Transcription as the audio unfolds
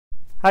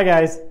Hi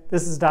guys,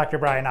 this is Dr.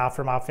 Brian Opp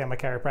from Opp Family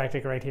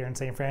Chiropractic right here in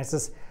St.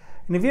 Francis.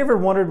 And have you ever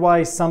wondered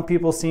why some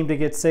people seem to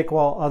get sick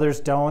while others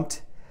don't?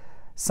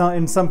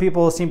 Some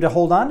people seem to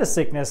hold on to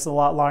sickness a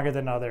lot longer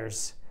than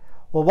others.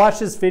 Well, watch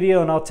this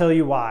video and I'll tell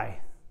you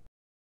why.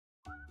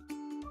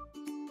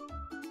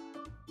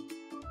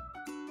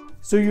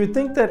 So you would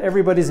think that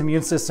everybody's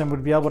immune system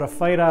would be able to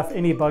fight off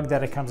any bug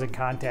that it comes in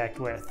contact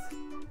with.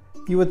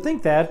 You would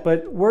think that,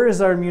 but where is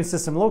our immune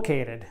system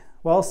located?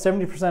 Well,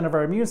 70% of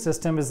our immune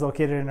system is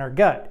located in our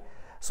gut.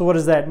 So what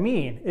does that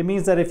mean? It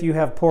means that if you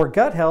have poor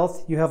gut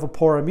health, you have a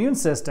poor immune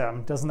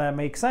system. Doesn't that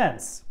make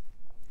sense?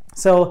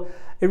 So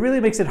it really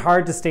makes it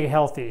hard to stay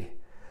healthy.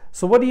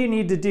 So what do you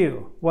need to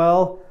do?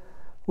 Well,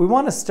 we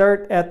want to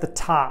start at the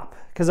top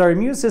because our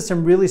immune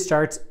system really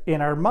starts in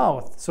our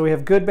mouth. So we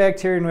have good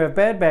bacteria and we have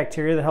bad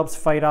bacteria that helps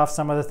fight off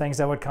some of the things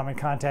that would come in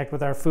contact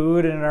with our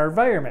food and our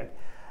environment.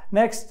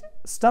 Next,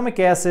 stomach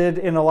acid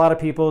in a lot of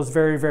people is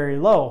very, very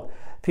low.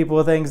 People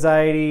with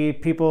anxiety,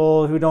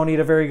 people who don't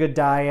eat a very good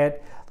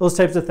diet, those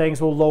types of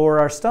things will lower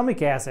our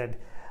stomach acid.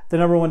 The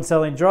number one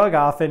selling drug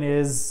often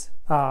is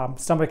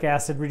stomach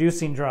acid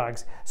reducing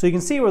drugs. So you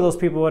can see where those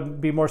people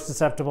would be more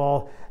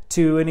susceptible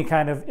to any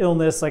kind of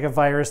illness like a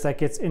virus that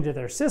gets into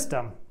their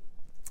system.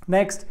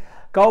 Next,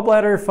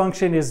 gallbladder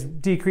function is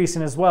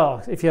decreasing as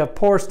well. If you have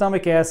poor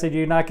stomach acid,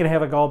 you're not going to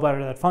have a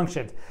gallbladder that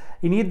functions.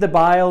 You need the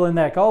bile in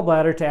that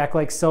gallbladder to act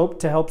like soap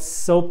to help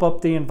soap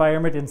up the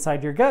environment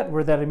inside your gut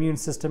where that immune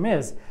system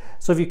is.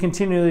 So if you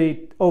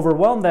continually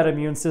overwhelm that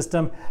immune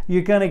system,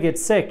 you're going to get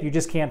sick. You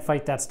just can't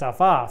fight that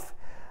stuff off.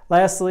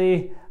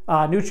 Lastly,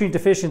 nutrient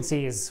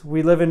deficiencies.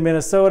 We live in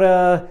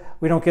Minnesota.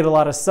 We don't get a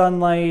lot of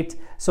sunlight.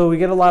 So we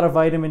get a lot of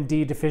vitamin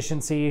D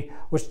deficiency,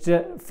 which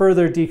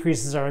further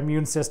decreases our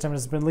immune system.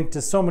 Has been linked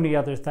to so many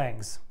other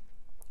things.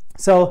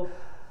 So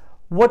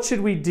what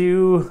should we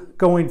do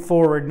going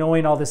forward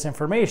knowing all this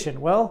information?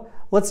 Well,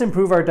 let's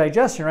improve our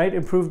digestion, right?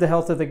 Improve the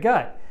health of the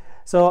gut.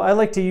 So I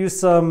like to use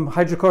some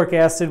hydrochloric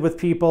acid with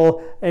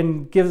people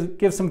and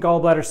give some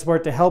gallbladder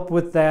support to help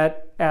with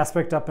that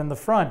aspect up in the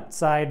front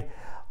side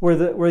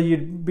where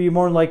you'd be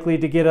more likely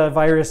to get a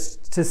virus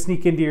to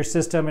sneak into your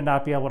system and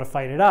not be able to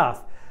fight it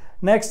off.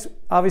 Next,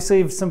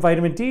 obviously some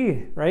vitamin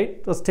D,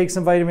 right? Let's take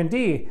some vitamin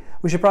D.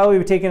 We should probably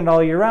be taking it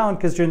all year round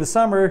because during the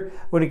summer,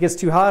 when it gets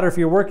too hot or if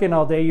you're working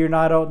all day, you're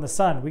not out in the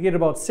sun. We get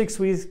about 6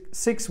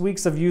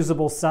 weeks of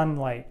usable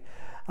sunlight.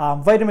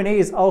 Vitamin A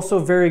is also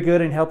very good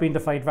in helping to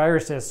fight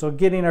viruses. So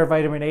getting our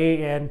vitamin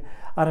A in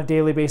on a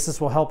daily basis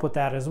will help with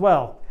that as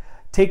well.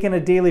 Taking a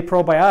daily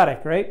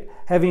probiotic, right?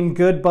 Having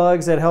good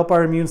bugs that help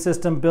our immune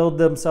system build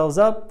themselves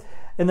up,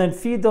 and then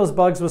feed those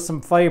bugs with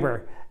some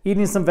fiber.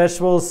 Eating some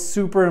vegetables,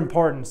 super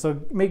important.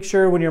 So make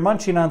sure when you're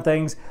munching on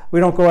things, we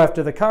don't go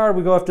after the carb,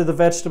 we go after the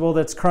vegetable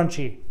that's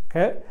crunchy,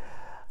 okay?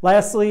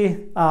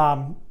 Lastly,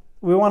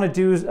 we want to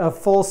do a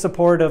full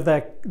support of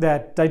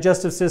that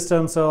digestive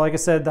system. So like I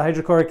said, the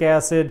hydrochloric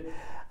acid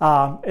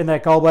and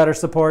that gallbladder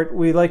support.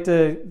 We like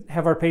to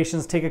have our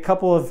patients take a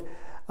couple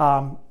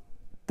of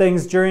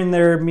things during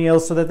their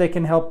meals so that they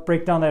can help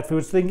break down that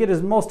food so they can get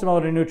as most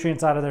amount of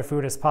nutrients out of their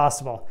food as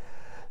possible.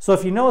 So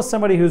if you know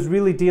somebody who's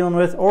really dealing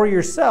with, or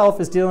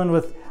yourself is dealing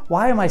with,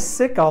 why am I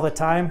sick all the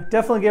time?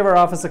 Definitely give our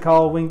office a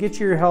call. We can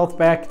get your health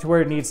back to where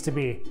it needs to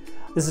be.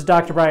 This is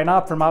Dr. Brian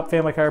Opp from Opp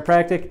Family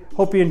Chiropractic.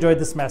 Hope you enjoyed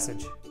this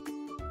message.